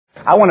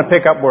I want to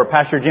pick up where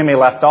Pastor Jimmy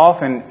left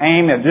off and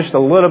aim at just a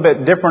little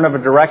bit different of a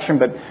direction,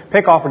 but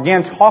pick off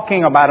again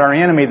talking about our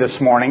enemy this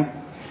morning,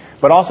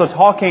 but also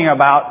talking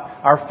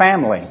about our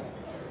family,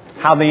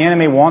 how the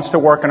enemy wants to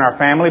work in our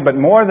family. But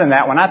more than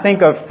that, when I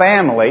think of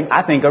family,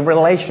 I think of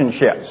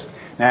relationships.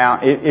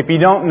 Now, if you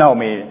don't know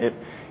me,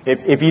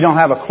 if you don't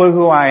have a clue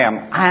who I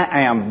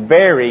am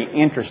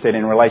very interested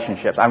in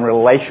relationships. I'm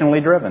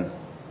relationally driven.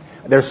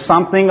 There's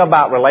something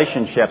about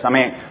relationships. I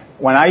mean,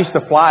 when I used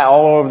to fly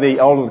all over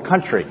the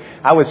country,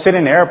 I would sit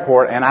in the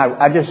airport and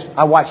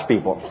I watched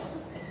people.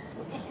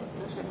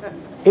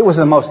 It was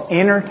the most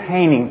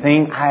entertaining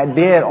thing I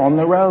did on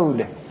the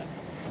road.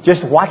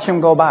 Just watch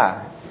them go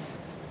by.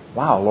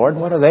 Wow, Lord,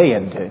 what are they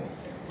into?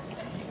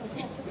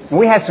 And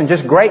we had some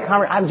just great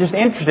conversations. I'm just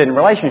interested in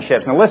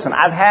relationships. Now listen,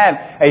 I've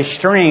had a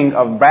string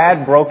of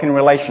bad, broken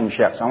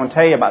relationships. I want to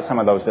tell you about some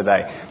of those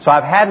today. So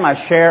I've had my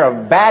share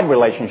of bad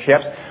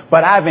relationships,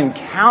 but I've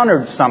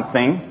encountered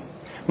something.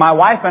 My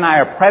wife and I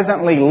are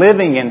presently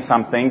living in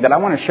something that I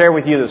want to share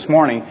with you this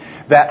morning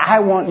that I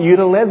want you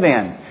to live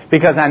in,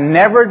 because I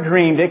never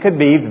dreamed it could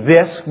be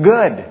this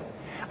good.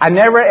 I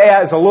never,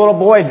 as a little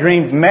boy,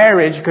 dreamed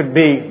marriage could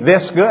be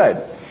this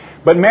good.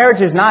 But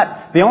marriage is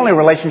not the only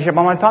relationship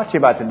I want to talk to you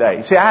about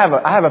today. See, I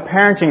have a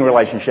parenting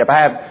relationship.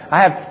 I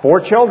have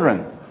 4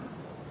 children.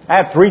 I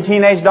have 3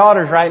 teenage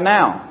daughters right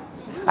now.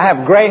 I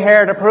have gray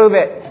hair to prove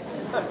it.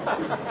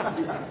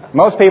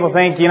 Most people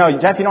think,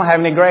 Jeff, you don't have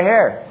any gray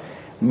hair.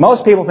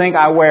 Most people think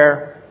I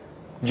wear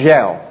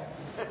gel.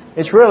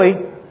 It's really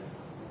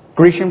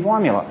Grecian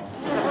formula.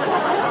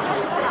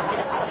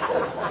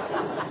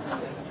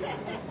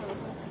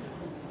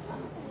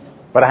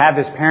 But I have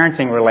this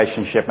parenting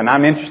relationship, and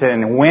I'm interested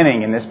in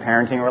winning in this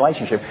parenting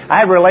relationship. I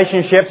have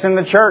relationships in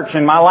the church,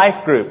 in my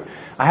life group.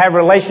 I have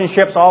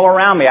relationships all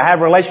around me. I have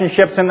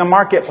relationships in the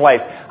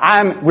marketplace.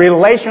 I'm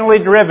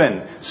relationally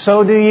driven.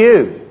 So do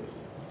you.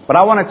 But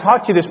I want to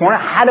talk to you this morning.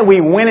 How do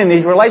we win in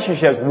these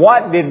relationships?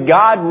 What did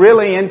God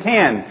really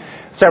intend?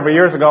 Several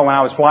years ago when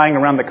I was flying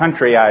around the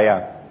country,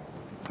 I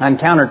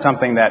encountered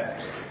something that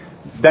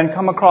doesn't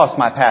come across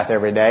my path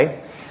every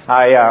day.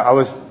 I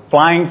was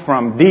flying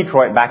from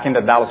Detroit back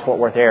into the Dallas-Fort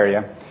Worth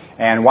area.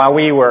 And while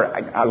we were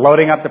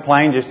loading up the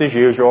plane, just as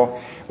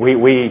usual,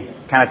 we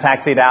kind of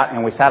taxied out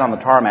and we sat on the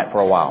tarmac for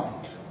a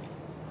while.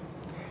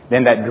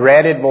 Then that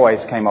dreaded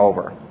voice came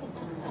over.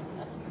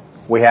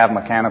 We have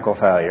mechanical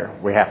failure.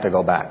 We have to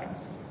go back.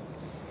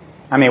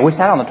 I mean, we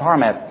sat on the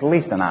tarmac at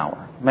least an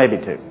hour, maybe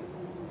 2.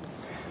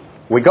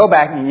 We go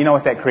back, and you know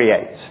what that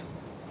creates?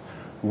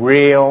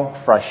 Real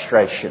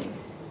frustration.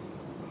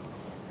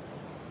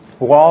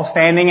 We're all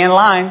standing in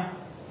line.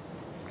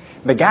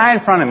 The guy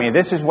in front of me,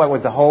 this is what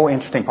was the whole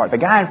interesting part. The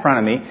guy in front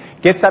of me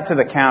gets up to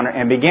the counter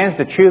and begins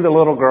to chew the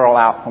little girl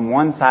out from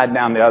one side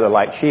down the other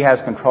like she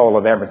has control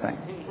of everything.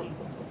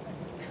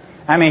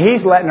 I mean,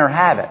 he's letting her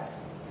have it.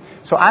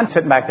 So I'm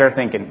sitting back there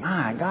thinking,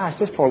 my gosh,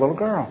 this poor little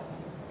girl.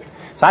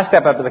 So I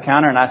step up to the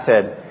counter and I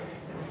said,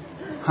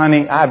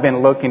 honey, I've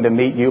been looking to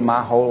meet you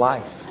my whole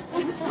life.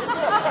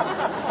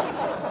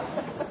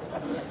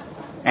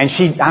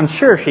 And I'm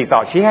sure she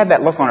thought, she had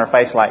that look on her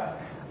face like,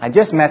 I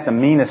just met the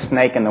meanest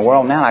snake in the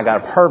world. Now I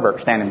got a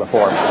pervert standing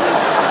before me.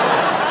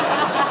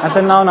 I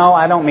said, no,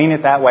 I don't mean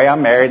it that way.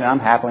 I'm married and I'm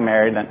happily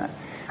married. And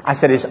I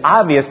said, it's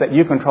obvious that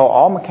you control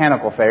all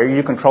mechanical failure,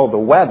 you control the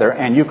weather,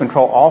 and you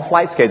control all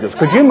flight schedules.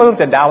 Could you move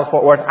to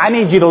Dallas-Fort Worth? I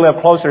need you to live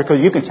closer because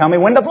you can tell me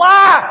when to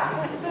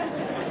fly.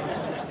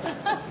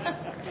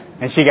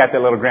 And she got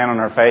that little grin on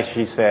her face.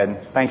 She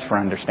said, thanks for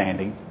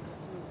understanding.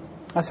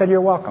 I said,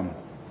 you're welcome.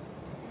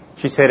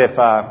 She said, if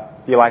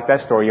you like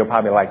that story, you'll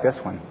probably like this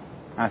one.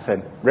 I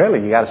said, really?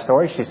 You got a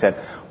story? She said,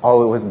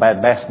 oh, it was my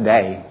best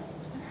day.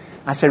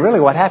 I said, really?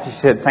 What happened? She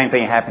said, same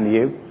thing happened to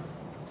you.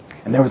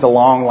 And there was a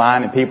long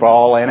line and people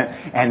all in it.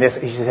 And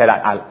she said,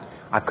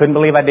 I couldn't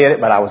believe I did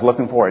it, but I was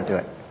looking forward to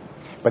it.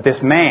 But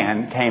this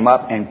man came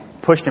up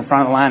and pushed in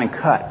front of the line and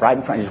cut right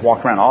in front. He just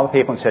walked around all the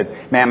people and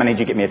said, ma'am, I need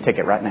you to get me a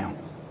ticket right now.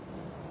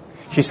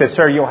 She said,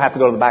 sir, you'll have to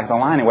go to the back of the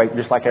line and wait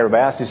just like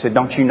everybody else. He said,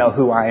 don't you know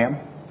who I am?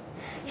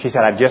 She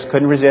said, I just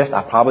couldn't resist.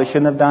 I probably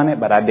shouldn't have done it,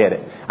 but I did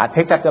it. I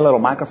picked up the little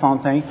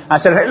microphone thing. I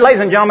said, hey, ladies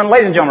and gentlemen,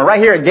 right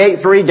here at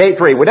gate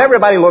 3. Would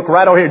everybody look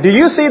right over here? Do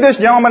you see this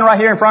gentleman right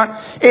here in front?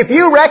 If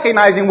you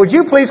recognize him, would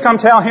you please come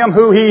tell him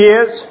who he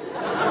is?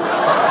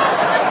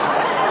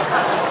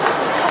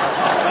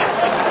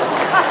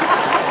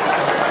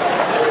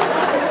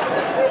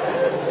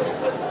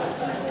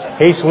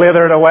 He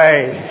slithered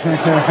away.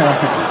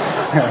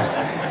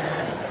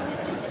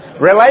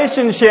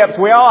 Relationships,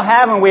 we all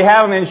have them. We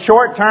have them in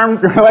short-term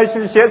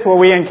relationships where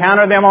we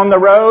encounter them on the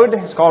road.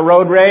 It's called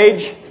road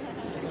rage.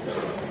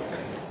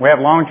 We have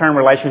long-term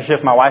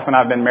relationships. My wife and I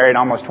have been married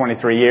almost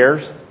 23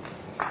 years.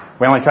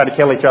 We only tried to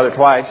kill each other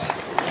twice.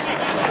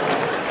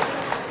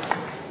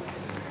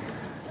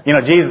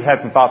 Jesus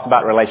had some thoughts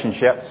about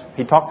relationships.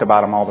 He talked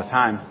about them all the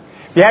time.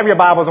 If you have your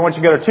Bibles, I want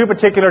you to go to 2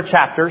 particular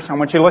chapters. I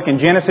want you to look in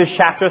Genesis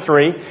chapter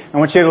 3. I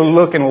want you to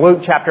look in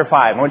Luke chapter 5.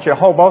 I want you to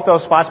hold both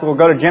those spots. We'll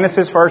go to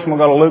Genesis first and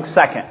we'll go to Luke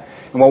second.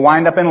 And we'll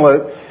wind up in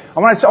Luke. I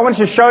want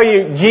to show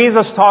you,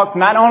 Jesus talked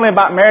not only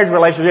about marriage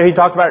relationships, He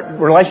talked about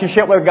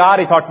relationship with God,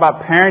 He talked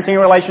about parenting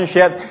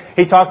relationships,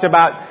 He talked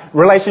about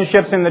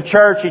relationships in the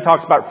church, He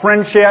talks about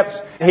friendships,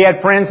 He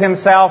had friends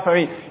Himself,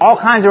 all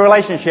kinds of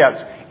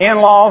relationships.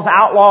 In-laws,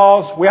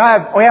 outlaws, we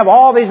have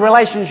all these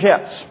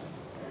relationships.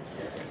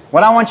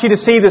 What I want you to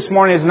see this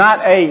morning is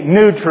not a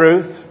new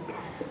truth,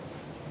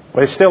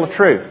 but it's still a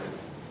truth.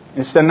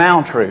 It's the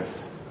now truth.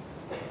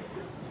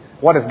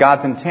 What is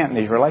God's intent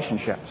in these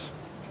relationships?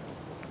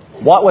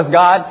 What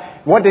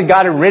did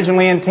God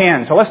originally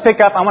intend? So let's pick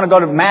up, I want to go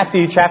to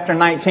Matthew chapter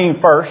 19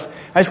 first.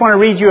 I just want to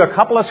read you a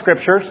couple of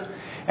scriptures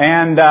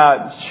and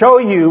show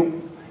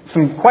you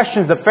some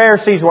questions the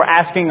Pharisees were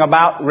asking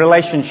about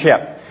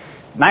relationship.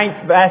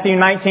 Matthew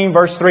 19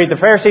 verse 3, the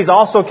Pharisees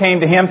also came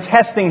to Him,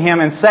 testing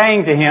Him and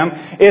saying to Him,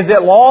 is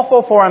it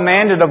lawful for a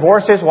man to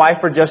divorce his wife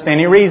for just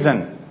any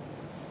reason?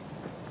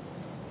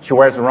 She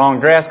wears the wrong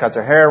dress, cuts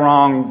her hair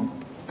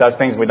wrong, does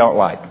things we don't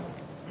like.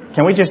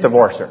 Can we just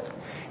divorce her?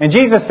 And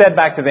Jesus said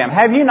back to them,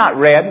 have you not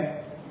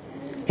read,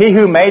 He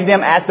who made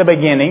them at the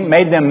beginning,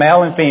 made them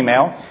male and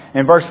female.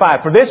 In verse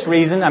 5, for this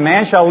reason, a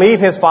man shall leave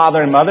his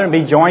father and mother and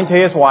be joined to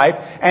his wife,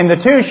 and the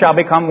two shall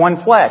become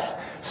one flesh.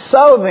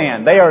 So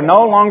then, they are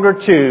no longer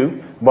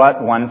two,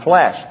 but one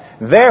flesh.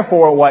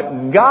 Therefore,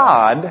 what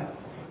God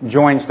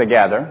joins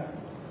together,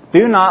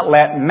 do not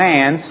let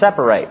man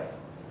separate.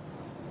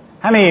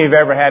 How many of you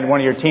have ever had one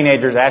of your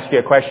teenagers ask you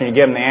a question, you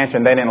give them the answer,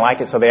 and they didn't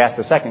like it, so they asked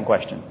the second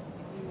question?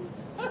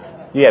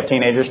 You have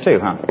teenagers too,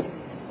 huh?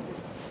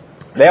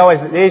 They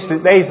used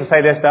to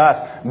say this to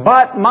us,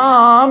 but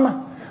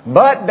Mom,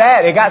 but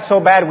Dad. It got so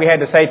bad we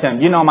had to say to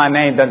them, you know my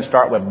name doesn't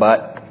start with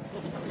but.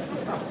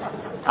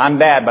 I'm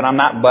Dad, but I'm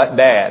not but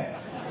Dad.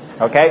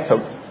 Okay, so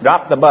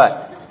drop the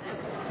but.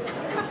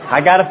 I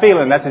got a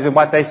feeling that's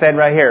what they said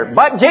right here.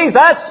 But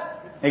Jesus!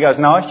 He goes,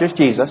 no, it's just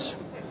Jesus.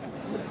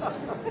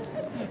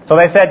 So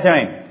they said to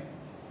him,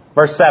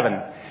 verse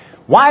 7,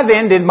 why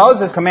then did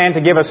Moses command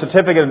to give a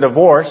certificate of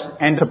divorce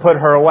and to put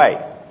her away?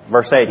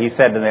 Verse 8, he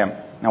said to them,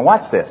 now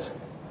watch this.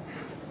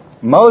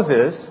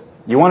 Moses,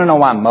 you want to know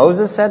why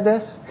Moses said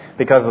this?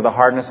 Because of the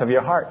hardness of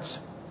your hearts.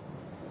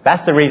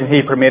 That's the reason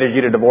he permitted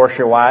you to divorce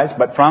your wives.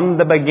 But from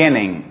the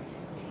beginning,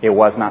 it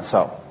was not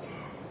so.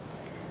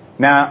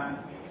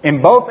 Now,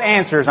 in both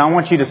answers, I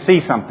want you to see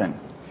something.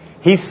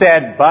 He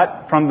said,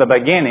 but from the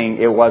beginning,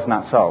 it was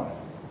not so.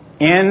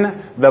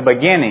 In the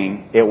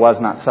beginning, it was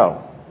not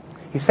so.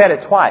 He said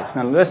it twice.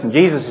 Now listen,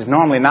 Jesus is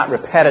normally not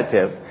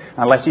repetitive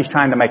unless He's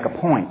trying to make a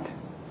point.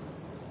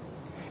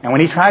 And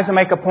when He tries to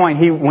make a point,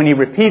 when He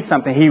repeats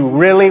something, He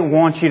really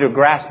wants you to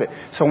grasp it.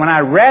 So when I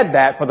read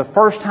that for the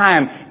first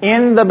time,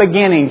 in the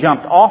beginning,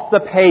 jumped off the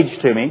page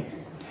to me.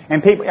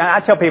 And I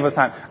tell people all the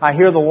time, I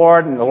hear the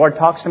Lord and the Lord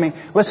talks to me.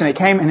 Listen, it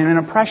came in an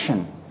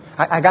impression.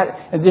 I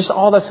got just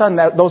all of a sudden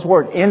those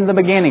words, in the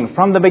beginning,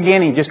 from the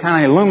beginning, just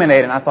kind of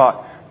illuminated. And I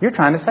thought, you're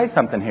trying to say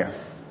something here.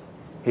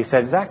 He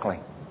said, exactly.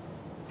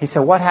 He said,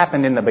 what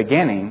happened in the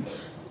beginning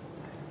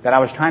that I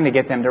was trying to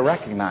get them to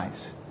recognize?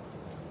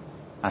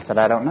 I said,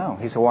 I don't know.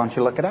 He said, why don't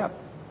you look it up?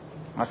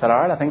 I said, all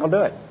right, I think I'll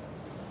do it.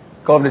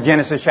 Go over to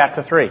Genesis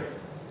chapter 3.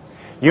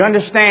 You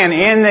understand,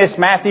 in this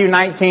Matthew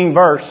 19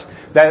 verse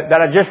that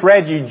I just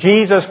read you,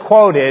 Jesus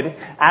quoted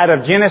out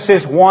of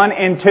Genesis 1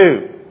 and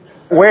 2.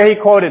 Where He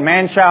quoted,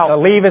 man shall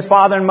leave his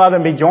father and mother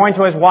and be joined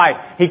to his wife.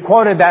 He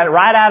quoted that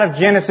right out of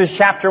Genesis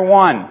chapter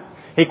 1.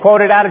 He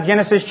quoted out of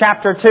Genesis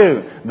chapter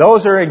 2.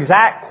 Those are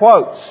exact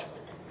quotes.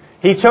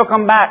 He took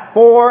them back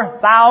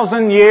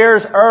 4,000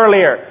 years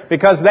earlier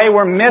because they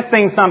were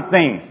missing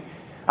something.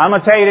 I'm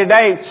going to tell you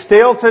today,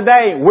 still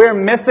today, we're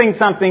missing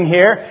something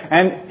here,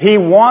 and He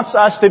wants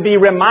us to be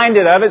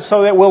reminded of it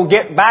so that we'll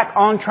get back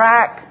on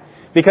track.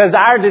 Because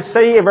our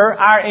deceiver,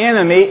 our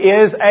enemy,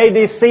 is a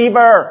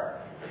deceiver.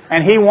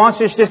 And he wants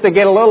us just to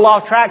get a little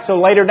off track so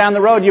later down the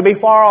road you'll be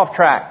far off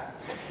track.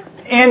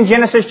 In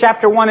Genesis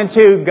chapter 1 and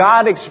 2,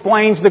 God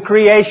explains the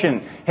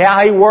creation,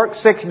 how He worked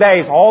 6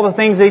 days, all the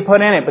things that He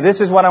put in it. But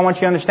this is what I want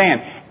you to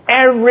understand.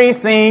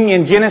 Everything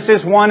in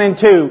Genesis 1 and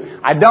 2,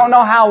 I don't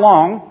know how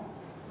long,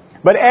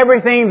 but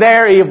everything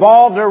there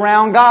evolved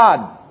around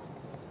God.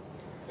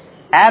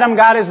 Adam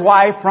got his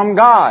wife from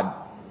God.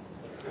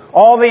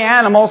 All the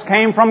animals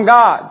came from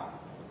God.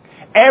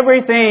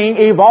 Everything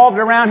evolved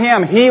around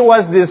Him. He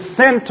was the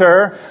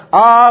center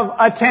of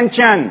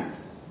attention.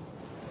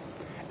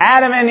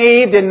 Adam and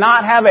Eve did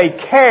not have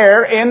a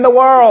care in the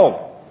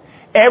world.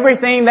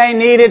 Everything they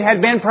needed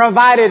had been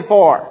provided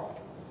for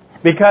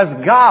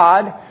because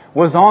God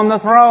was on the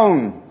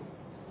throne.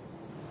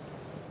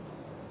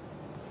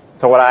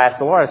 So what I asked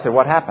the Lord, I said,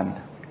 what happened?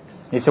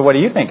 He said, what do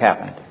you think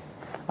happened?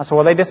 I said,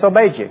 well, they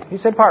disobeyed you. He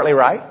said, partly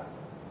right.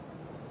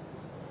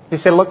 He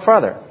said, look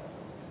further.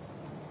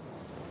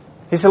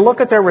 He said,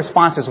 look at their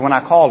responses when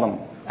I called them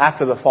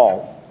after the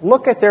fall.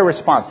 Look at their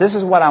response. This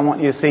is what I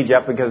want you to see,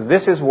 Jeff, because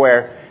this is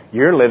where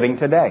you're living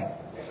today.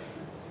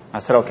 I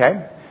said,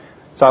 okay.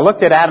 So I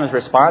looked at Adam's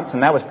response,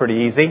 and that was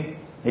pretty easy.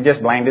 He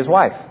just blamed his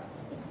wife.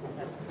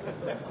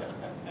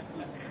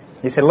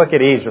 He said, look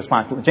at Eve's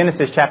response.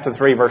 Genesis chapter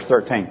 3, verse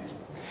 13.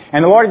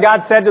 And the Lord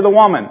God said to the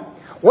woman,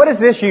 What is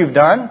this you've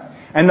done?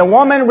 And the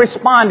woman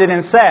responded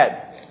and said,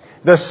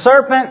 the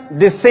serpent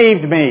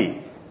deceived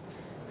me.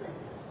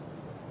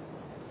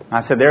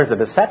 I said, there's a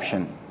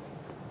deception.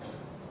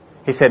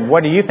 He said,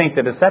 what do you think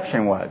the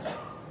deception was?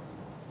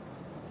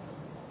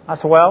 I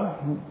said,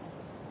 well,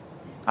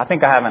 I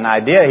think I have an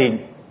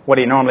idea. What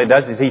he normally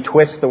does is he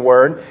twists the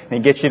word, and he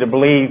gets you to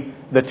believe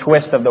the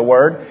twist of the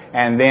word,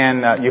 and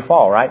then you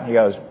fall, right? He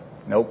goes,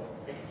 nope.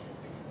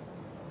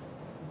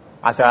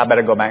 I said, I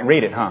better go back and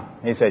read it, huh?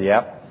 He said,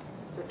 yep.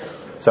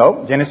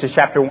 So, Genesis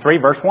chapter 3,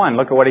 verse 1,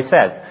 look at what he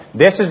says.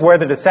 This is where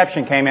the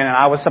deception came in, and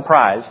I was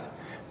surprised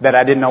that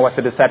I didn't know what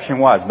the deception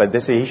was, but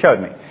this he showed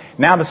me.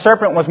 Now the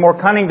serpent was more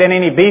cunning than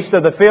any beast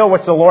of the field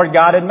which the Lord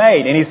God had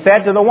made. And he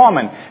said to the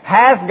woman,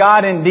 has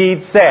God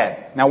indeed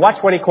said? Now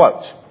watch what he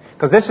quotes,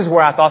 because this is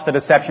where I thought the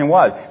deception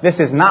was. This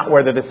is not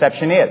where the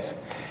deception is.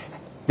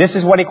 This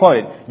is what he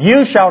quoted.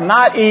 You shall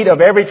not eat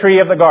of every tree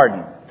of the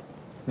garden.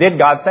 Did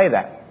God say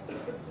that?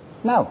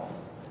 No.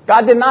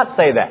 God did not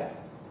say that.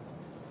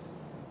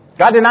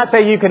 God did not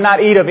say you could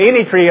not eat of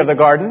any tree of the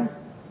garden.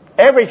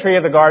 Every tree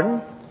of the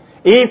garden.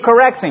 Eve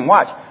corrects him.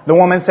 Watch. The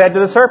woman said to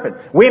the serpent,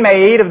 we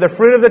may eat of the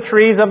fruit of the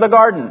trees of the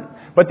garden.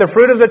 But the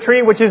fruit of the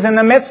tree which is in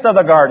the midst of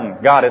the garden,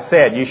 God has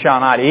said, you shall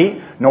not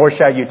eat, nor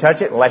shall you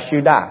touch it, lest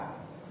you die.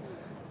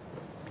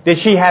 Did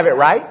she have it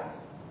right?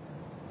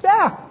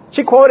 Yeah.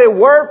 She quoted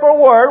word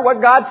for word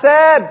what God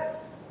said.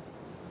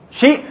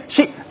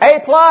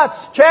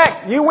 A+,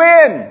 check, you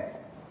win.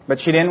 But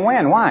she didn't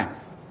win. Why?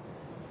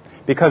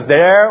 Because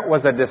there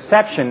was a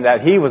deception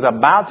that he was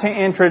about to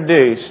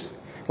introduce.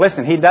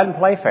 Listen, he doesn't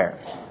play fair.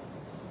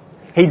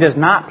 He does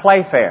not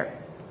play fair.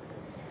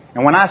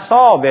 And when I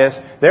saw this,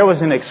 there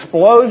was an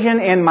explosion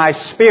in my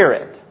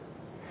spirit.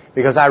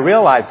 Because I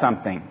realized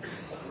something.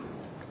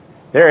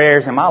 There are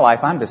areas in my life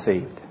I'm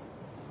deceived.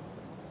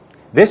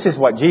 This is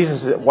what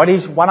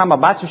what I'm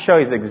about to show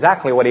you is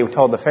exactly what he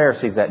told the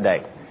Pharisees that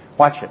day.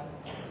 Watch it.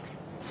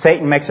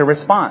 Satan makes a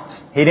response.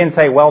 He didn't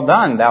say, well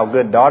done, thou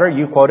good daughter.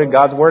 You quoted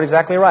God's word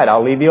exactly right.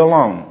 I'll leave you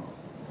alone.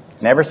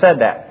 Never said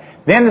that.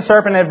 Then the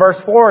serpent in verse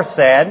 4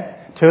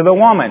 said to the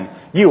woman,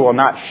 you will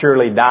not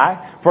surely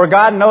die. For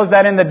God knows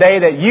that in the day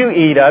that you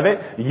eat of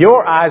it,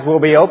 your eyes will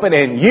be opened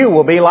and you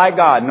will be like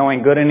God,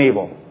 knowing good and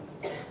evil.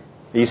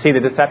 Do you see the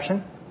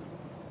deception?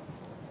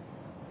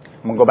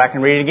 I'm going to go back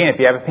and read it again. If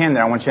you have a pen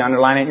there, I want you to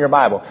underline it in your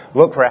Bible.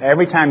 Look for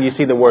every time you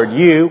see the word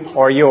you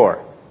or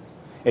your.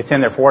 It's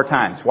in there 4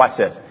 times. Watch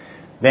this.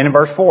 Then in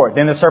verse 4,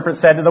 then the serpent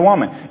said to the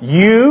woman,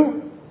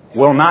 you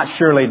will not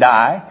surely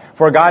die,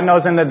 for God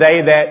knows in the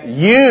day that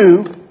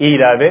you eat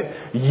of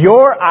it,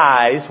 your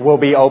eyes will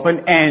be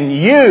opened and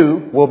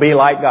you will be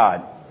like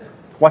God.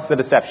 What's the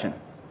deception?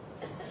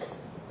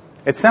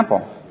 It's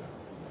simple.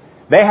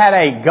 They had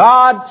a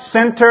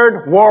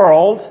God-centered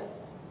world,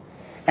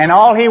 and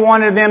all he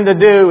wanted them to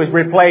do is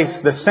replace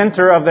the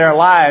center of their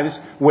lives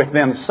with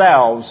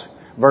themselves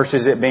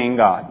versus it being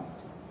God.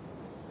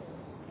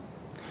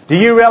 Do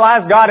you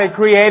realize God had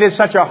created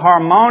such a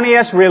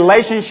harmonious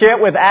relationship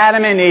with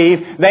Adam and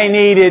Eve, they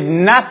needed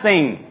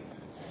nothing.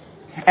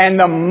 And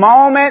the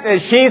moment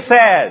that she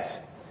says,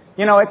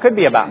 it could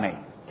be about me.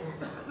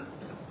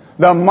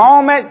 The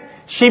moment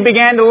she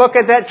began to look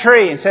at that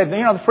tree and said,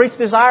 the fruit's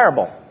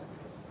desirable.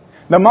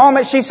 The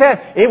moment she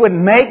said, it would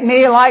make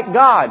me like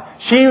God,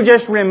 she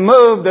just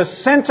removed the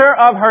center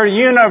of her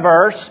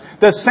universe,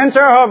 the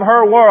center of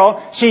her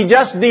world. She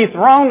just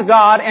dethroned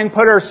God and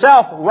put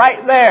herself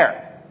right there.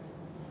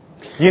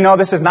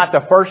 This is not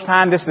the first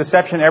time this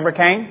deception ever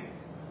came.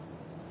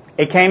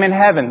 It came in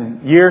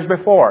heaven years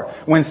before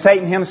when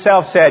Satan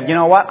himself said, you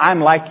know what?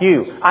 I'm like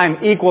you.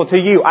 I'm equal to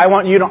you. I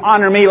want you to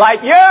honor me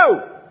like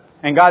you.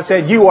 And God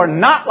said, you are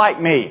not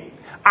like me.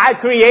 I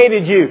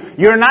created you.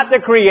 You're not the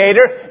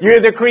creator.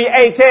 You're the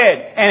created.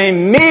 And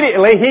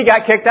immediately he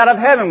got kicked out of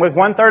heaven with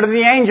 1/3 of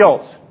the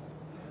angels.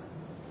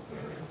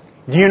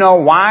 Do you know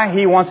why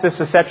he wants this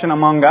deception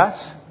among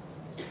us?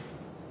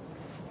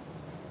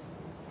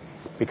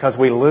 Because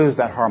we lose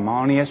that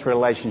harmonious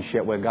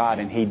relationship with God,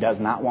 and he does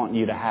not want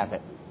you to have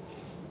it.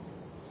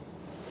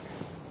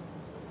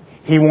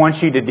 He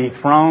wants you to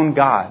dethrone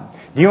God.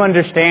 Do you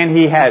understand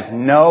he has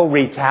no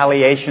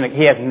retaliation?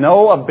 He has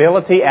no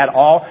ability at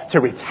all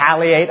to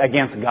retaliate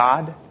against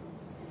God.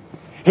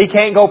 He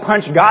can't go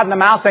punch God in the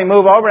mouth, say,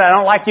 move over. I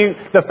don't like you.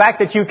 The fact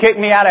that you kicked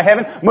me out of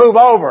heaven, move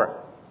over.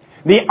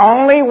 The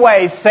only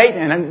way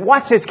Satan, and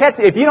watch this,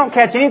 if you don't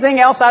catch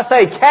anything else I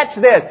say, catch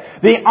this.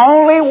 The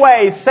only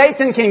way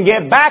Satan can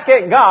get back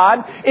at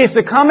God is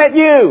to come at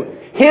you,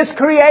 his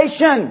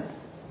creation,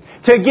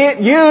 to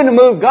get you to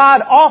move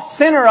God off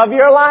center of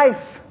your life.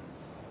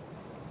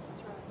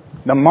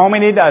 The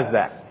moment he does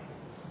that,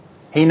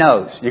 he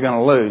knows you're going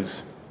to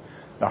lose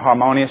the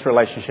harmonious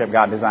relationship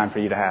God designed for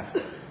you to have.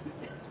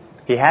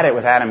 He had it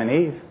with Adam and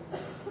Eve.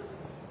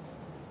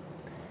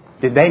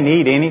 Did they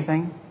need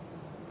anything?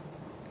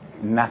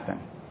 Nothing.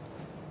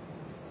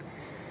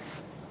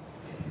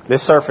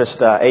 This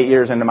surfaced 8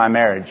 years into my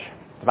marriage.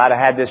 If I'd have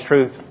had this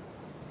truth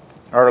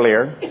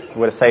earlier, it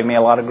would have saved me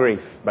a lot of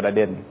grief, but I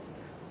didn't.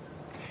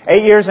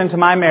 8 years into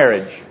my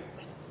marriage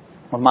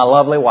with my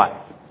lovely wife,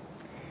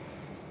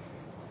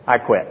 I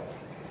quit.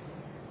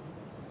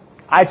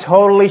 I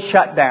totally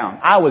shut down.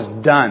 I was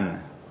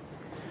done.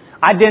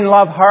 I didn't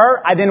love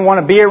her. I didn't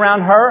want to be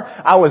around her.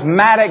 I was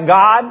mad at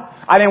God.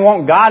 I didn't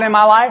want God in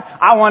my life.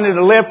 I wanted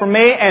to live for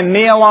me and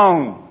me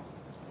alone.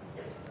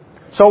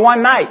 So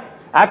one night,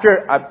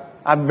 after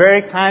I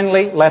very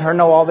kindly let her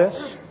know all this,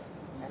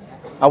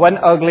 I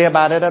wasn't ugly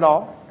about it at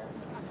all.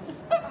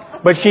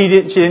 But she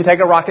didn't take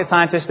a rocket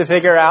scientist to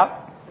figure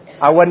out.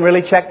 I wasn't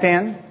really checked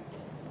in.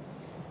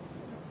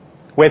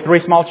 We had 3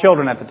 small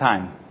children at the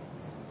time.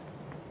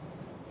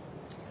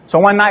 So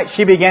one night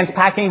she begins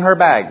packing her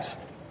bags.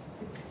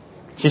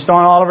 She's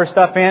throwing all of her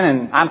stuff in,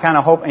 and I'm kind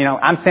of hoping,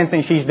 I'm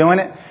sensing she's doing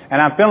it,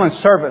 and I'm feeling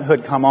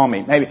servanthood come on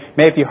me.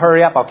 Maybe if you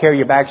hurry up, I'll carry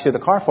your bags to the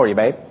car for you,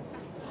 babe.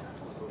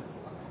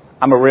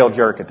 I'm a real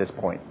jerk at this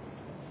point.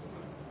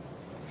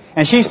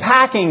 And she's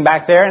packing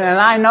back there, and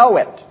I know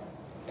it.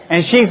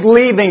 And she's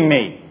leaving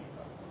me.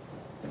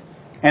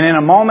 And in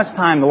a moment's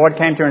time, the Lord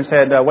came to her and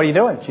said, what are you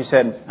doing? She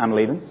said, I'm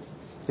leaving.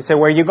 He said,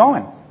 where are you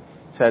going?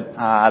 She said,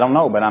 I don't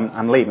know, but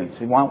I'm leaving. She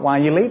said, why are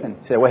you leaving?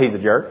 He said, well, he's a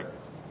jerk.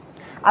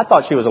 I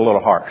thought she was a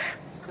little harsh.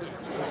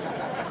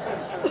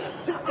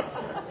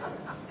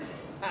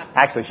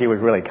 Actually, she was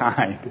really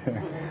kind.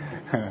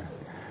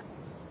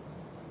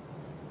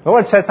 The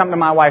Lord said something to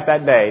my wife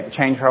that day to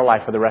change her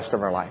life for the rest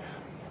of her life.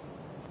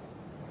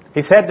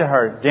 He said to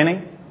her,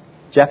 Jenny,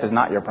 Jeff is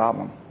not your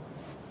problem.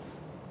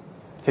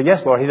 She said,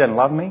 yes, Lord, he doesn't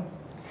love me.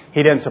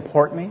 He didn't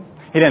support me.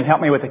 He didn't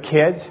help me with the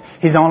kids.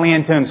 He's only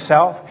into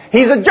himself.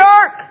 He's a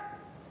jerk!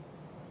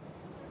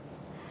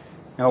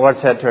 And the Lord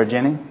said to her,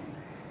 Jenny,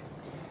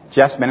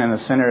 Jeff's been in the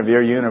center of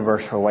your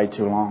universe for way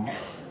too long.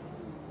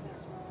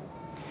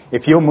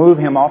 If you'll move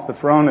him off the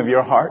throne of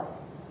your heart,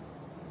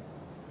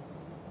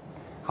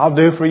 I'll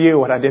do for you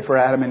what I did for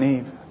Adam and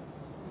Eve.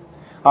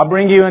 I'll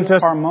bring you into a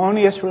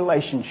harmonious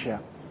relationship.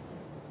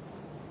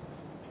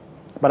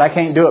 But I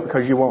can't do it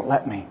because you won't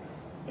let me.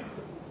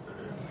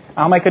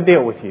 I'll make a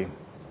deal with you.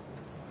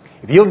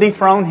 If you'll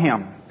dethrone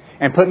him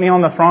and put me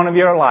on the throne of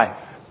your life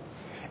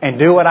and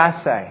do what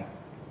I say,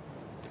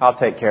 I'll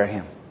take care of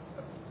him.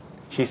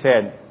 She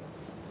said,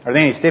 are there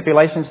any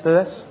stipulations to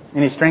this?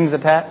 Any strings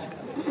attached?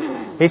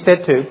 He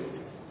said 2.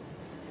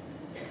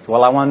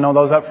 Well, I want to know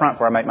those up front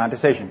before I make my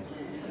decision.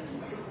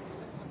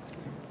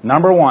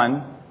 Number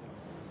 1,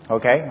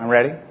 okay, I'm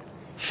ready.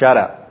 Shut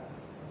up.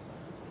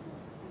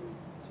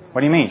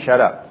 What do you mean, shut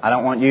up? I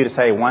don't want you to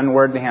say one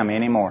word to him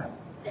anymore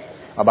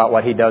about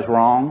what he does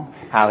wrong,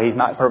 how he's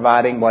not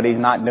providing, what he's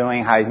not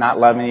doing, how he's not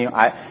loving you.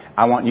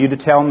 I want you to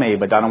tell me,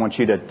 but I don't want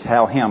you to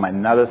tell him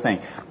another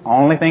thing.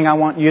 Only thing I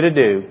want you to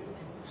do,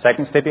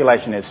 second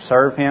stipulation, is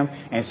serve him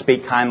and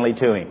speak kindly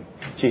to him.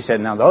 She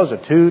said, now those are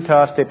 2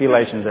 tough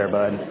stipulations there,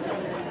 bud.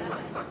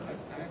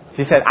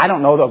 She said, I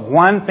don't know the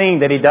one thing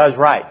that he does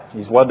right.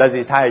 She said, well, does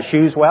he tie his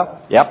shoes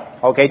well?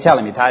 Yep. Okay, tell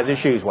him he ties his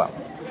shoes well.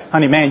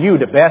 Honey, man, you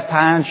the best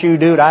tying shoe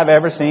dude I've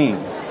ever seen.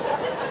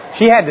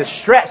 She had to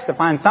stretch to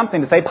find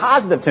something to say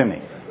positive to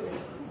me.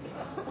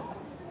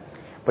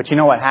 But you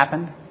know what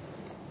happened?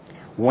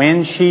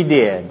 When she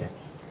did,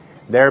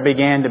 there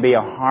began to be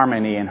a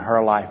harmony in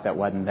her life that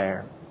wasn't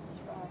there.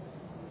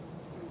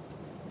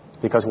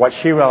 Because what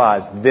she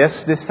realized,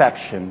 this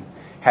deception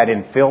had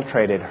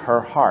infiltrated her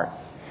heart.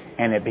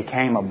 And it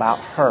became about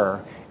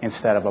her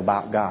instead of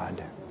about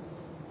God.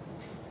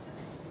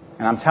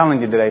 And I'm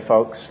telling you today,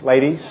 folks,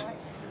 ladies,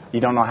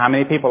 you don't know how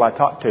many people I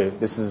talk to.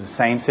 This is the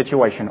same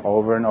situation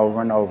over and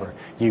over and over.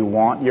 You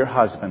want your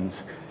husbands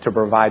to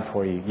provide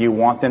for you. You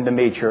want them to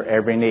meet your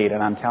every need.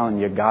 And I'm telling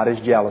you, God is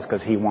jealous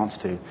because He wants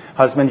to.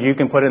 Husbands, you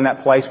can put in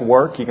that place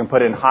work. You can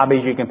put in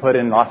hobbies. You can put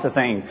in lots of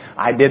things.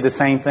 I did the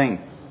same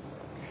thing.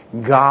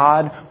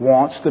 God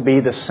wants to be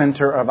the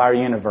center of our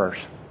universe.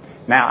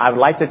 Now, I'd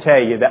like to tell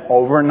you that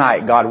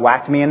overnight, God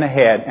whacked me in the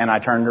head and I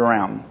turned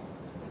around.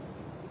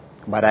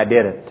 But I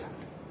did it.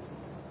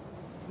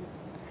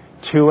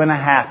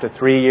 2.5 to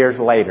 3 years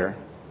later,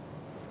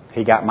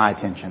 He got my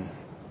attention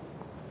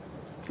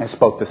and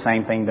spoke the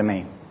same thing to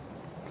me.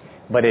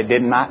 But it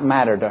did not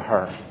matter to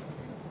her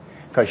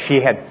because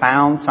she had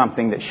found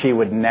something that she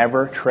would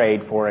never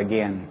trade for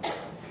again.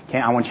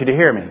 I want you to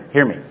hear me.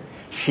 Hear me.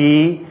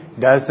 She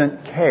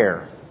doesn't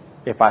care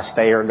if I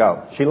stay or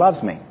go. She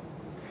loves me.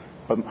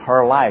 But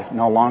her life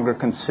no longer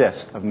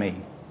consists of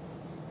me.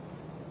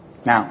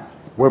 Now,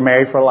 we're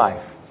married for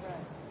life.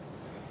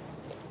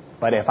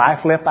 But if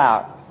I flip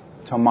out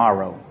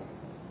tomorrow,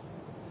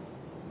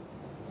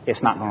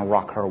 it's not going to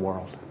rock her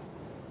world.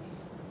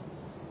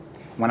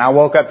 When I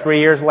woke up 3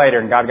 years later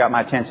and God got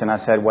my attention, I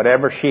said,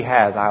 whatever she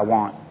has, I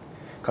want.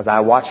 Because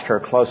I watched her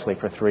closely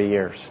for 3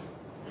 years.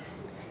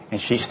 And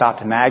she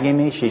stopped nagging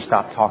me. She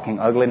stopped talking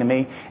ugly to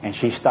me. And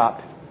she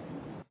stopped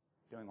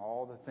doing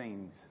all the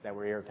things that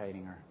were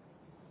irritating her.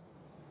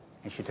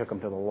 And she took them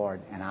to the Lord.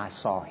 And I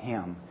saw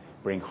Him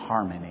bring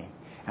harmony.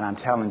 And I'm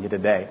telling you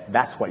today,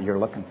 that's what you're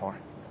looking for.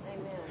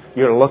 Amen.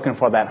 You're looking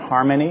for that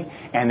harmony.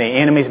 And the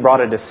enemy's brought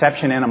a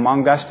deception in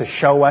among us to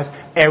show us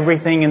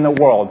everything in the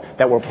world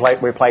that will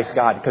replace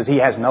God. Because he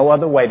has no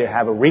other way to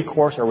have a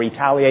recourse or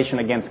retaliation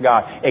against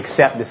God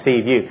except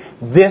deceive you.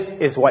 This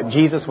is what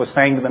Jesus was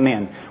saying to the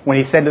men. When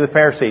he said to the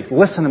Pharisees,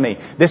 listen to me.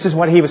 This is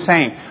what he was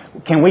saying.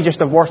 Can we just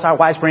divorce our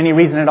wives for any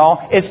reason at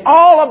all? It's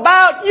all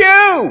about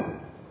you!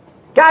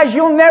 Guys,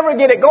 you'll never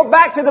get it. Go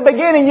back to the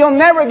beginning. You'll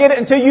never get it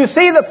until you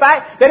see the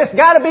fact that it's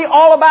got to be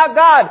all about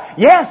God.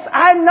 Yes,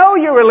 I know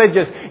you're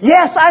religious.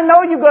 Yes, I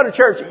know you go to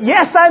church.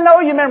 Yes, I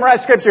know you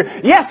memorize Scripture.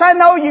 Yes, I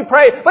know you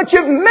pray. But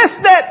you've missed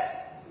it.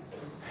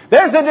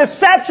 There's a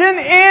deception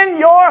in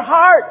your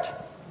heart.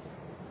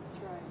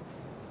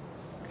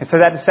 And so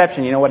that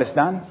deception, you know what it's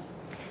done?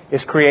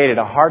 It's created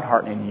a hard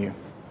heart in you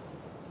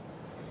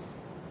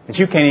that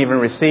you can't even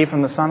receive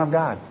from the Son of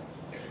God.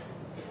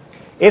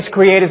 It's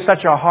created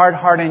such a hard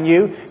heart in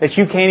you that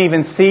you can't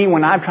even see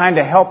when I'm trying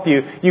to help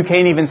you. You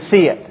can't even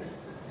see it.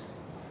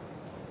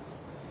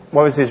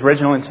 What was his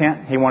original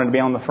intent? He wanted to be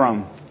on the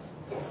throne.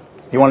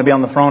 He wanted to be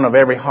on the throne of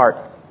every heart.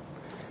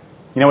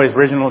 You know what his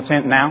original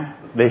intent now?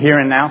 The here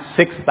and now,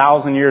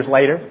 6,000 years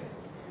later,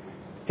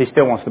 he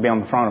still wants to be on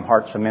the throne of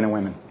hearts of men and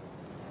women.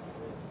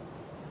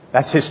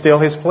 That's still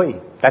his plea.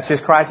 That's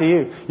his cry to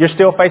you. You're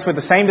still faced with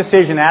the same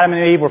decision Adam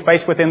and Eve were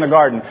faced with in the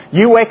garden.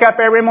 You wake up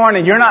every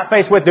morning, you're not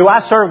faced with, do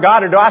I serve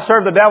God or do I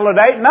serve the devil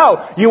today?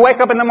 No. You wake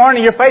up in the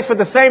morning, you're faced with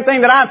the same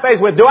thing that I'm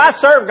faced with. Do I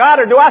serve God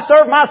or do I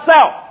serve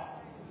myself?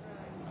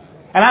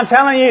 And I'm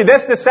telling you,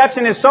 this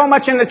deception is so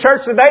much in the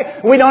church today,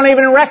 we don't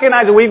even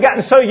recognize it. We've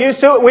gotten so used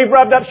to it, we've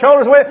rubbed up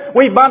shoulders with it,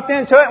 we bumped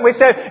into it, and we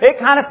said, it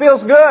kind of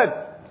feels good.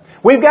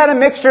 We've got a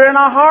mixture in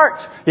our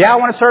hearts. Yeah, I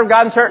want to serve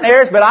God in certain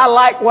areas, but I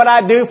like what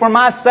I do for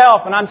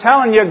myself. And I'm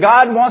telling you,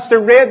 God wants to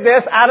rid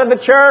this out of the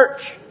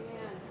church.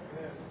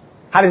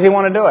 How does He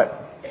want to do it?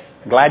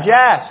 Glad you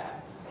asked.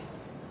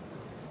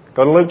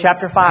 Go to Luke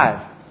chapter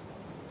 5.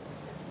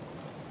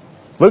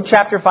 Luke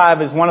chapter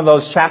 5 is one of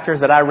those chapters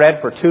that I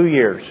read for 2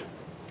 years.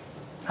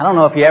 I don't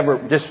know if you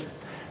ever just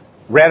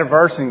read a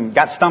verse and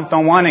got stumped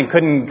on one and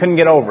couldn't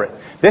get over it.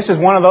 This is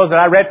one of those that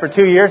I read for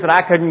 2 years that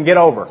I couldn't get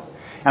over.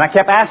 And I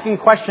kept asking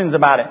questions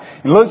about it.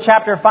 In Luke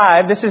chapter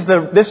 5, this is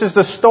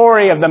the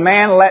story of the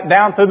man let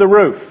down through the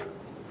roof.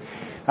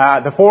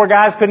 The 4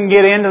 guys couldn't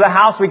get into the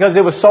house because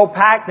it was so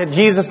packed that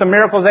Jesus, the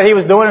miracles that He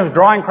was doing, was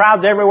drawing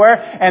crowds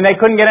everywhere. And they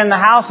couldn't get in the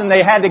house and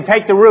they had to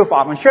take the roof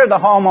off. I'm sure the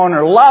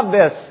homeowner loved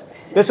this.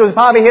 This was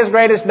probably his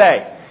greatest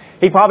day.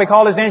 He probably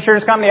called his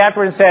insurance company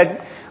afterwards and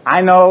said,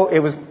 I know it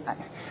was,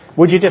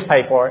 would you just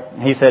pay for it?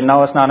 And he said,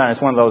 no, it's not. It's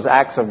one of those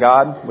acts of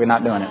God. We're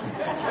not doing it.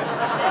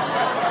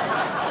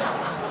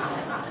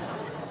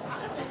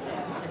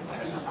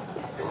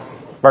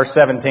 Verse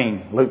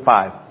 17, Luke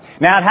 5.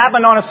 Now it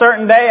happened on a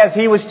certain day as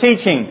He was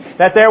teaching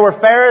that there were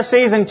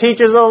Pharisees and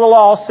teachers of the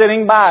law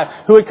sitting by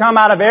who had come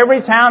out of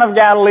every town of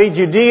Galilee,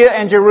 Judea,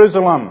 and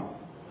Jerusalem.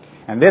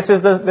 And this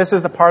is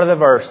the part of the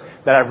verse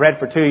that I've read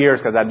for 2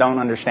 years because I don't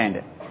understand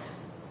it.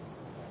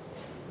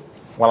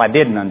 Well, I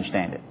didn't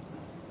understand it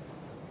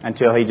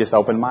until He just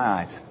opened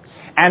my eyes.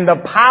 And the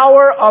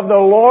power of the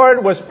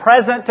Lord was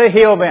present to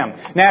heal them.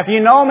 Now, if you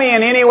know me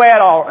in any way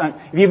at all,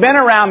 if you've been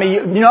around me,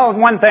 you know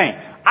one thing.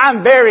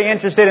 I'm very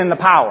interested in the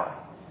power.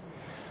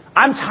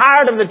 I'm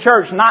tired of the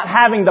church not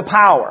having the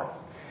power.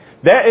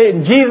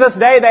 In Jesus'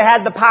 day, they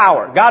had the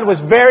power. God was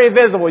very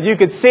visible. You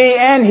could see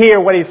and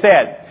hear what He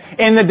said.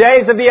 In the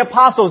days of the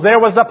apostles, there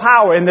was the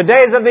power. In the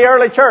days of the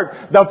early church,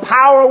 the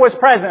power was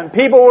present.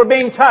 People were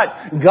being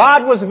touched.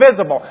 God was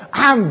visible.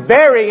 I'm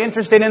very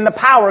interested in the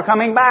power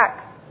coming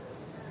back.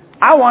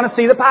 I want to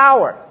see the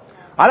power.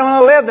 I don't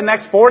want to live the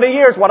next 40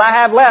 years, what I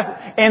have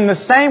left, in the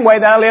same way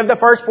that I lived the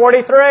first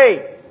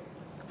 43.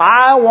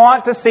 I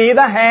want to see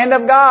the hand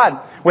of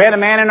God. We had a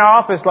man in our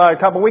office a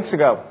couple of weeks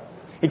ago.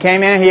 He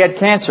came in and he had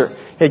cancer.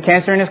 He had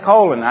cancer in his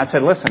colon. And I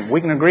said, listen, we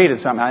can agree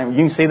to something.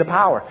 You can see the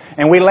power.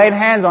 And we laid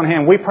hands on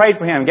him. We prayed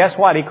for him. Guess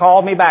what? He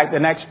called me back the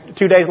next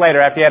 2 days later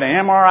after he had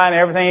an MRI and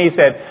everything. He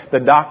said, the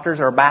doctors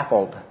are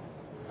baffled.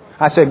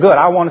 I said, good.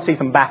 I want to see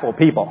some baffled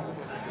people.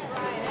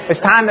 It's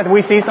time that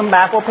we see some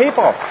baffled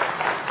people.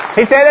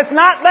 He said, it's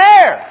not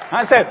there.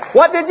 I said,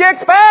 what did you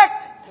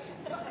expect?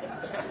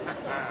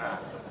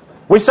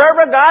 We serve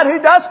a God who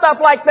does stuff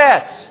like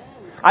this.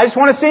 I just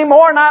want to see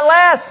more, not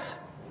less.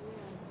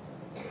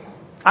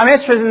 I'm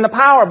interested in the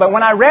power, but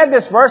when I read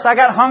this verse, I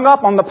got hung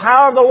up on the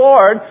power of the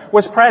Lord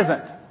was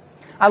present.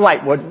 I'm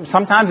like, well,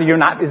 sometimes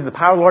is the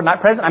power of the Lord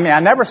not present? I mean, I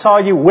never saw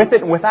you with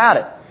it and without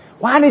it.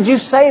 Why did you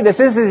say this?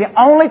 This is the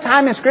only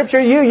time in Scripture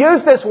you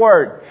use this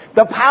word.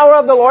 The power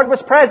of the Lord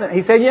was present.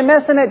 He said, you're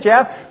missing it,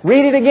 Jeff.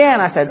 Read it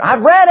again. I said,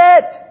 I've read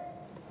it.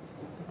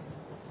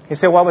 He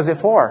said, what was it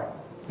for?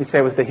 He said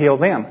it was to heal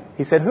them.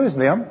 He said, who's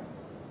them?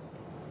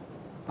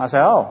 I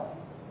said, oh.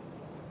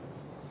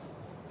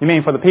 You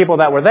mean for the people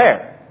that were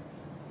there?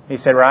 He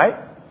said, right.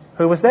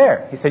 Who was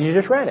there? He said, you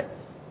just read it.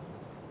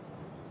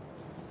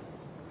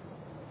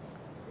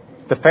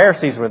 The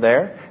Pharisees were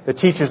there. The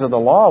teachers of the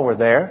law were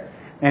there.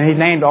 And he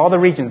named all the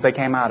regions they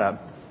came out of.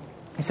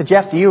 He said,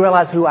 Jeff, do you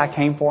realize who I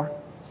came for?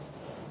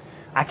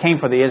 I came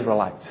for the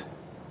Israelites.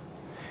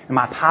 And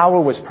my power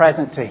was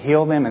present to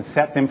heal them and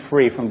set them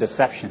free from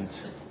deceptions.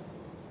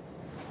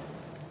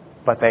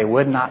 But they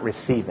would not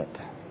receive it.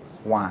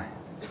 Why?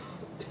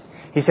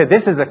 He said,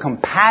 this is a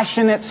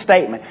compassionate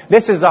statement.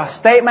 This is a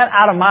statement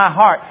out of my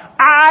heart.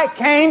 I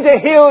came to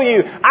heal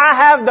you. I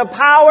have the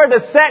power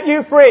to set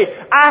you free.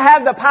 I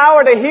have the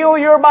power to heal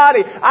your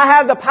body. I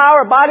have the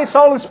power, body,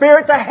 soul, and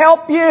spirit to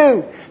help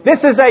you.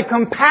 This is a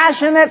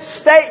compassionate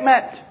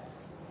statement.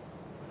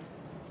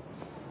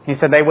 He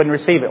said they wouldn't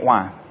receive it.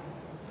 Why?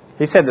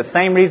 He said the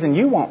same reason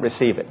you won't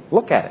receive it.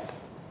 Look at it.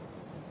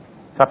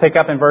 So I pick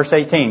up in verse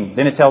 18.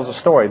 Then it tells a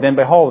story. Then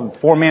behold,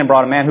 4 men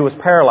brought a man who was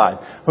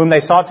paralyzed, whom they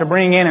sought to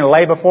bring in and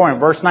lay before him.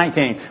 Verse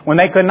 19. When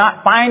they could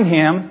not find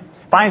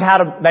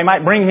how they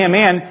might bring him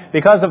in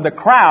because of the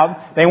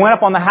crowd, they went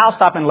up on the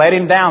housetop and let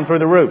him down through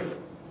the roof.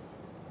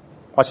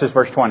 Watch this,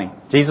 verse 20.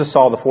 Jesus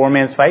saw the 4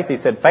 men's faith. He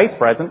said, faith's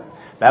present.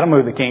 That'll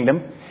move the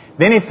kingdom.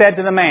 Then he said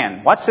to the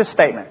man, watch this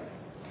statement.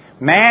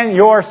 Man,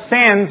 your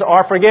sins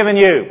are forgiven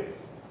you.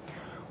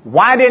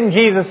 Why didn't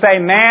Jesus say,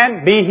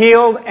 man, be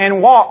healed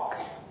and walk?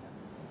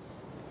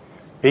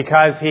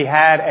 Because he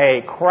had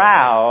a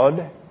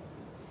crowd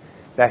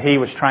that he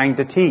was trying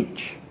to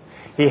teach.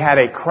 He had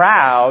a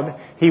crowd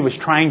he was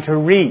trying to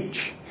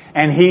reach.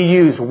 And he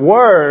used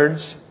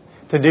words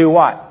to do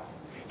what?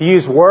 He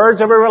used words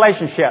of a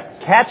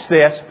relationship. Catch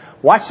this.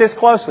 Watch this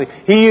closely.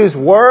 He used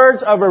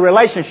words of a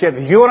relationship.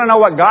 If you want to know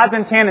what God's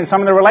intent in some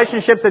of the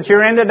relationships that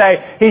you're in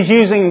today, He's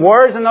using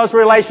words in those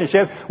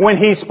relationships. When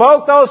He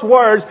spoke those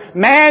words,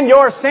 man,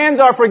 your sins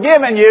are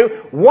forgiven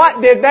you,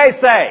 what did they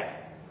say?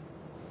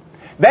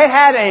 They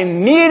had an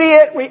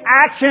immediate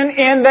reaction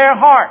in their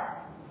heart.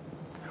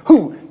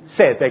 Who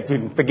says they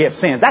can forgive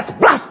sins? That's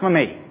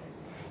blasphemy.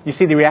 You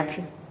see the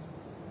reaction?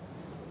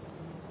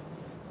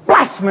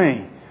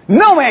 Blasphemy.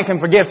 No man can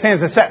forgive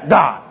sins except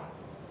God.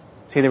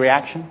 See the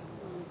reaction?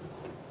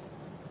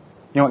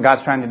 You know what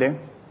God's trying to do?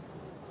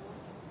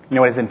 You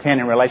know what His intent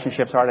in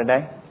relationships are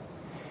today?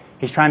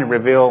 He's trying to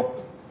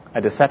reveal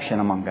a deception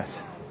among us.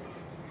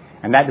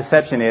 And that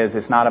deception is,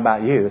 it's not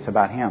about you, it's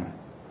about Him.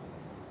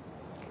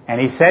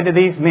 And He said to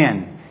these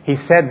men, He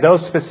said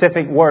those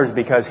specific words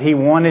because He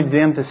wanted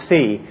them to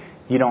see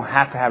you don't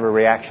have to have a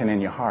reaction in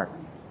your heart.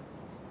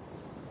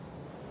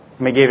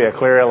 Let me give you a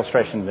clear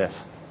illustration of this.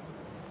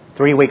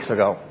 3 weeks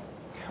ago,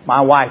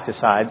 my wife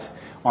decides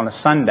on a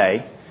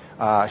Sunday,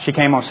 she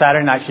came on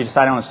Saturday night, she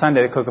decided on a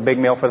Sunday to cook a big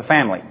meal for the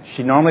family.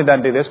 She normally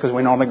doesn't do this because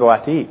we normally go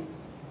out to eat.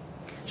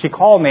 She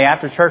called me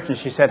after church and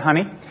she said,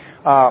 honey,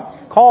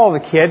 call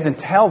the kids and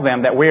tell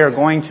them that we are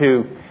going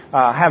to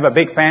have a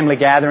big family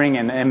gathering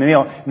and a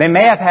meal. They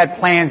may have had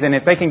plans, and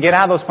if they can get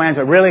out of those plans,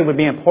 it really would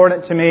be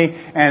important to me,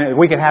 and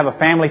we could have a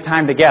family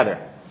time together.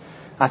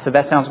 I said,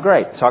 that sounds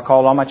great. So I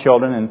called all my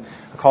children, and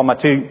I called my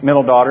 2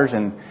 middle daughters,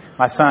 and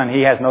my son,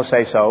 he has no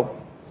say-so.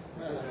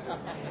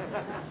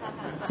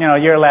 You know,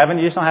 you're 11,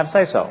 you just don't have a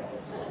say-so.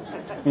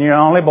 You're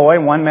the only boy,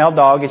 1 male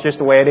dog, it's just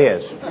the way it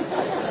is.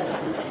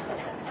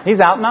 He's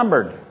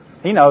outnumbered.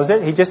 He knows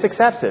it, he just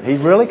accepts it. He's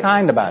really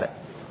kind about it.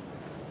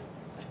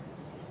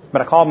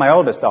 But I called my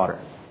oldest daughter.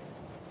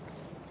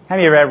 Have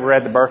you ever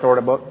read the birth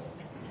order book?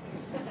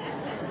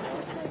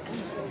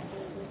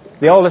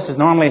 The oldest is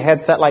normally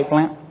headset like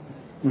Flint.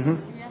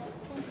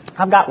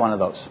 I've got one of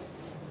those.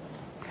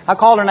 I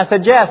called her and I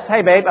said, Jess,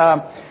 hey babe,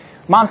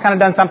 Mom's kind of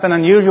done something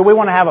unusual. We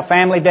want to have a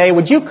family day.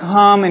 Would you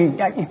come?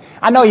 And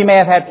I know you may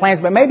have had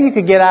plans, but maybe you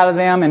could get out of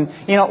them. And,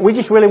 you know, we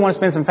just really want to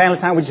spend some family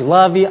time. We just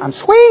love you. I'm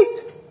sweet.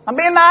 I'm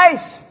being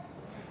nice.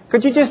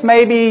 Could you just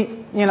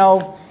maybe, you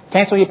know,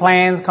 cancel your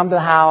plans, come to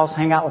the house,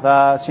 hang out with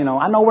us. You know,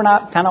 I know we're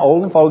not kind of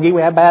old and fogey.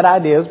 We have bad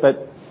ideas,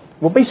 but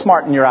we'll be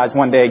smart in your eyes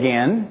one day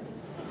again.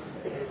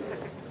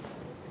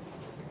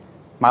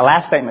 My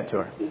last statement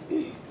to her.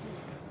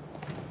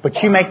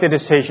 But you make the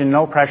decision,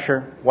 no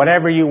pressure,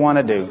 whatever you want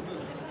to do.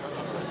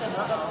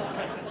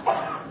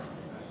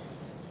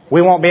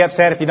 We won't be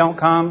upset if you don't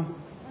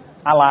come.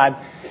 I lied.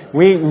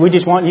 We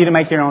just want you to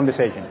make your own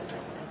decision.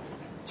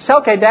 She said,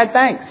 okay, Dad,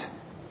 thanks.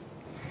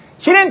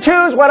 She didn't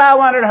choose what I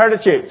wanted her to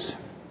choose.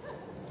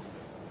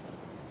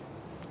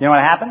 You know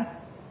what happened?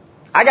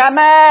 I got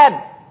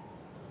mad.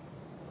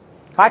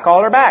 I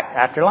called her back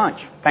after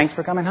lunch. Thanks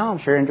for coming home.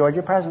 Sure enjoyed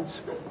your presence.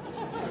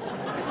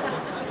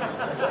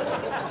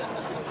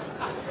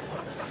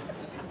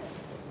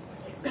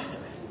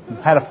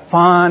 Had a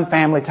fun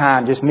family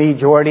time. Just me,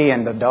 Jordy,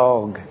 and the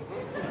dog.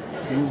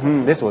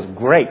 This was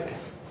great.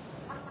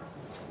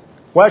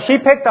 Well, she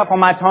picked up on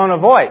my tone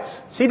of voice.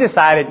 She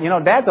decided, you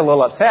know, Dad's a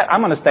little upset.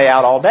 I'm going to stay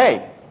out all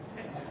day.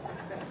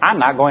 I'm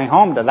not going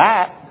home to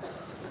that.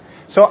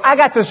 So I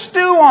got to stew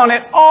on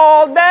it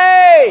all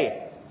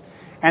day.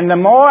 And the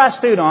more I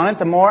stewed on it,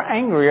 the more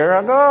angrier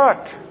I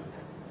got.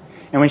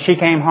 And when she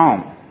came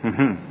home,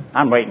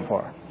 I'm waiting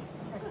for her.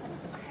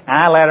 And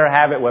I let her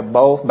have it with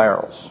both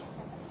barrels.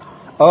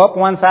 Up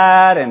one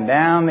side and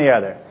down the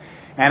other.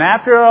 And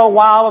after a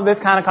while of this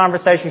kind of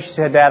conversation, she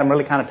said, Dad, I'm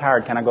really kind of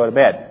tired. Can I go to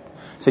bed?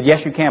 I said,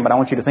 yes, you can, but I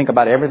want you to think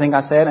about everything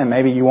I said, and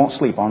maybe you won't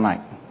sleep all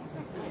night.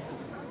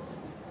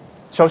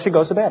 So she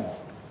goes to bed.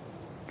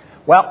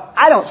 Well,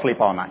 I don't sleep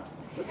all night.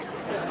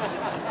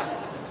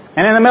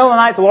 And in the middle of the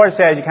night, the Lord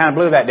says, you kind of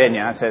blew that, didn't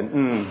you? I said,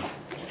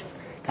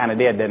 kind of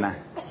did, didn't I?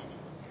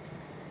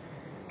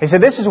 He said,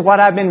 this is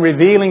what I've been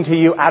revealing to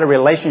you out of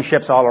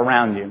relationships all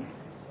around you.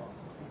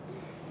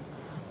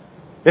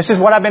 This is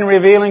what I've been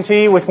revealing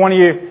to you with one of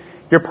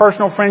your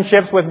personal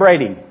friendships with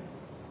Brady.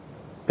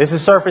 This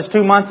has surfaced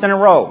 2 months in a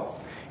row.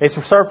 It's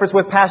surfaced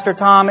with Pastor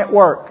Tom at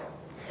work.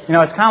 You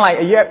know, it's kind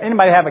of like,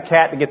 anybody have a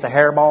cat that gets a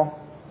hairball?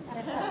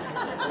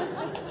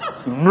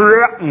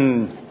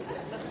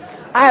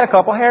 I had a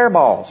couple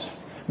hairballs.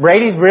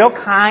 Brady's real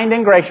kind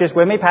and gracious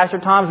with me. Pastor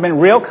Tom's been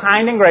real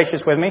kind and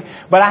gracious with me.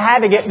 But I had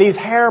to get these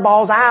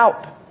hairballs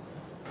out.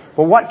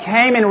 But what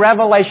came in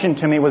revelation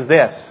to me was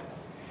this.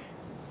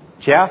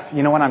 Jeff,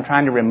 you know what I'm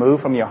trying to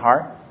remove from your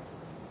heart?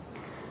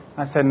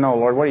 I said, no,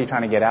 Lord, what are you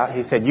trying to get out?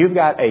 He said, you've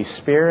got a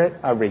spirit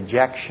of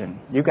rejection.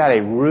 You've got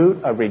a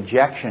root of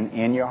rejection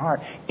in your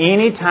heart.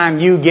 Anytime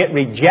you get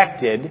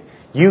rejected,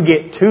 you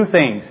get two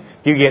things.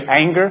 You get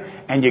anger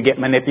and you get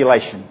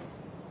manipulation.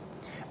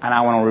 And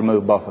I want to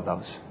remove both of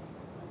those.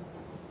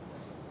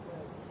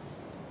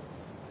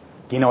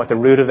 Do you know what the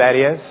root of that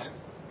is?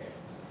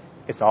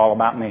 It's all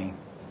about me.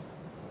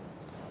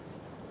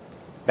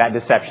 That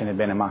deception had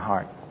been in my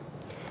heart.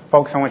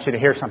 Folks, I want you to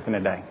hear something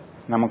today.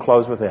 And I'm going to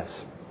close with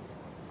this.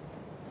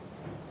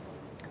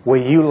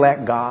 Will you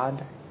let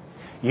God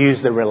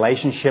use the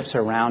relationships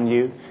around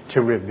you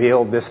to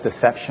reveal this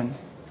deception?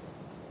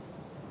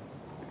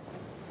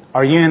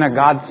 Are you in a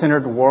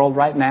God-centered world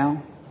right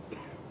now?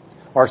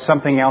 Or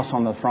something else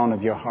on the throne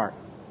of your heart?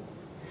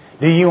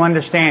 Do you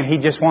understand He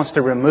just wants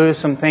to remove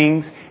some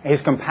things?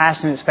 His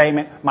compassionate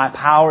statement, my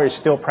power is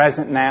still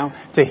present now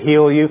to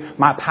heal you.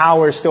 My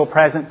power is still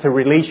present to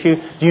release you.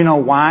 Do you know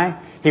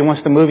why He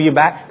wants to move you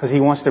back? Because He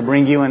wants to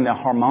bring you in a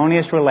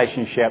harmonious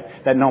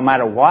relationship that no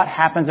matter what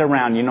happens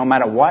around you, no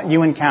matter what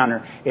you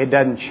encounter, it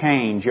doesn't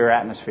change your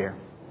atmosphere.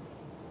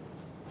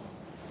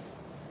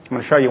 I'm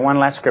going to show you one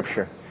last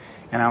scripture.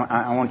 And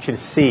I want you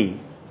to see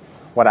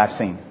what I've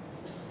seen.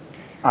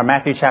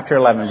 Matthew chapter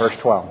 11, verse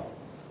 12.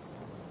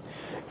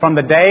 From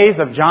the days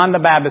of John the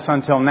Baptist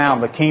until now,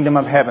 the kingdom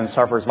of heaven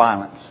suffers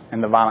violence,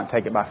 and the violent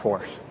take it by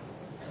force.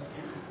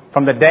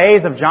 From the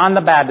days of John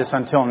the Baptist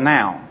until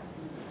now,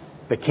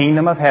 the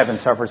kingdom of heaven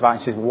suffers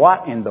violence. He says,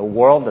 what in the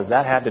world does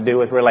that have to do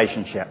with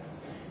relationship?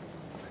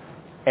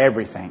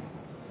 Everything.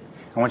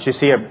 I want you to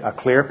see a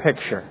clear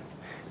picture.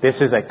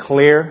 This is a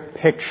clear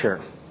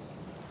picture.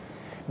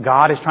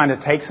 God is trying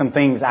to take some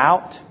things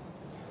out,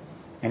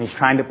 and He's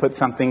trying to put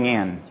something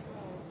in.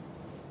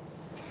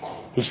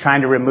 He's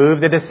trying to remove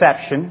the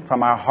deception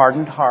from our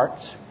hardened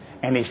hearts,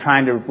 and He's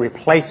trying to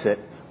replace it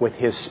with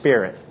His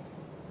Spirit.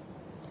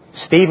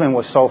 Stephen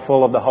was so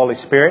full of the Holy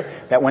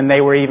Spirit that when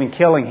they were even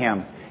killing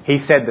him, he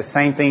said the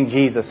same thing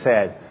Jesus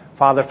said.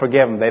 Father,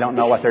 forgive them. They don't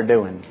know what they're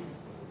doing.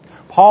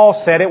 Paul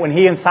said it when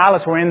he and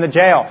Silas were in the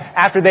jail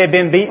after they'd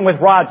been beaten with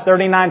rods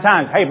 39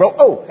 times. Hey, bro.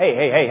 Oh,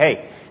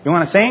 hey. You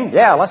want to sing?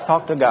 Yeah, let's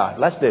talk to God.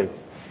 Let's do.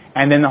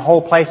 And then the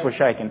whole place was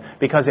shaken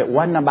because it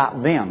wasn't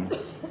about them.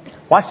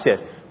 Watch this.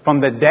 From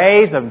the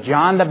days of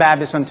John the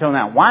Baptist until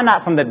now. Why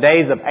not from the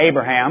days of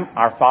Abraham,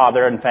 our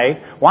father in faith?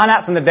 Why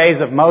not from the days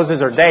of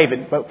Moses or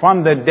David? But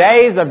from the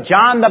days of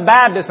John the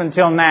Baptist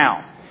until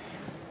now.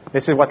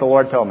 This is what the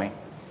Lord told me.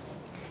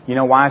 You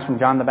know why it's from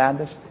John the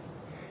Baptist?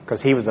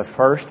 Because he was the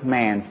first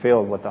man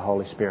filled with the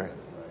Holy Spirit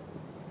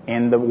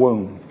in the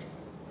womb.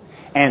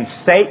 And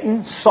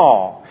Satan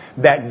saw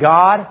that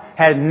God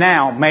had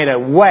now made a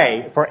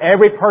way for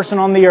every person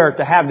on the earth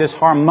to have this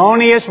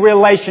harmonious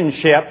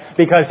relationship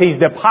because He's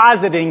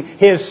depositing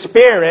His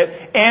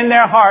Spirit in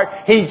their heart.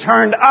 He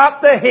turned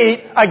up the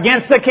heat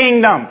against the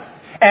kingdom.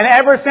 And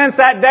ever since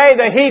that day,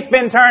 the heat's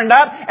been turned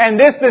up, and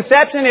this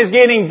deception is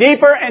getting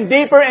deeper and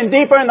deeper and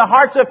deeper in the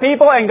hearts of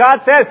people. And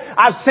God says,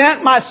 I've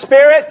sent my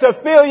Spirit to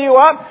fill you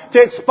up,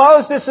 to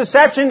expose this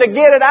deception, to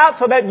get it out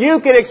so that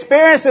you can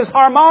experience this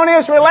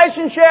harmonious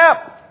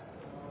relationship.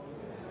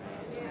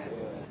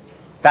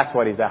 That's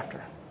what He's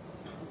after.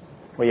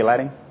 Will you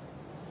let Him?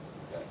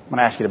 I'm going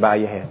to ask you to bow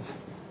your heads.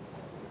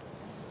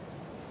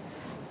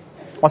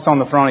 What's on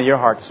the throne of your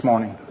heart this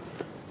morning?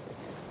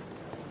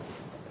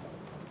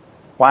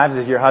 Wives,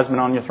 is your husband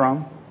on your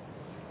throne?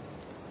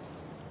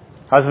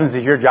 Husbands,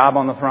 is your job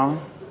on the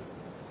throne?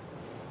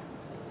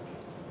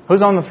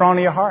 Who's on the throne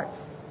of your heart?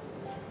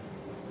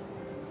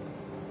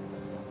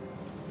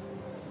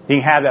 You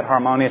can have that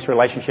harmonious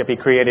relationship He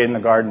created in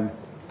the garden.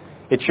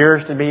 It's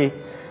yours to be.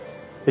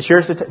 It's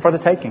yours for the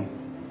taking.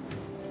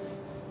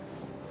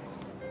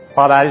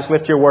 Father, I just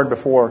lift Your Word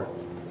before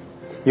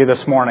You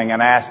this morning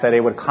and ask that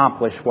it would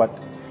accomplish what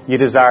You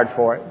desired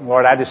for it.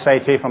 Lord, I just say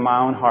to You from my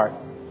own heart,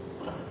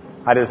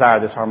 I desire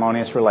this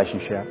harmonious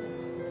relationship.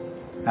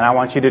 And I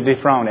want You to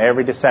dethrone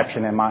every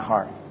deception in my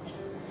heart.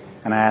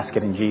 And I ask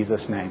it in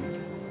Jesus'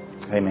 name.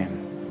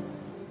 Amen.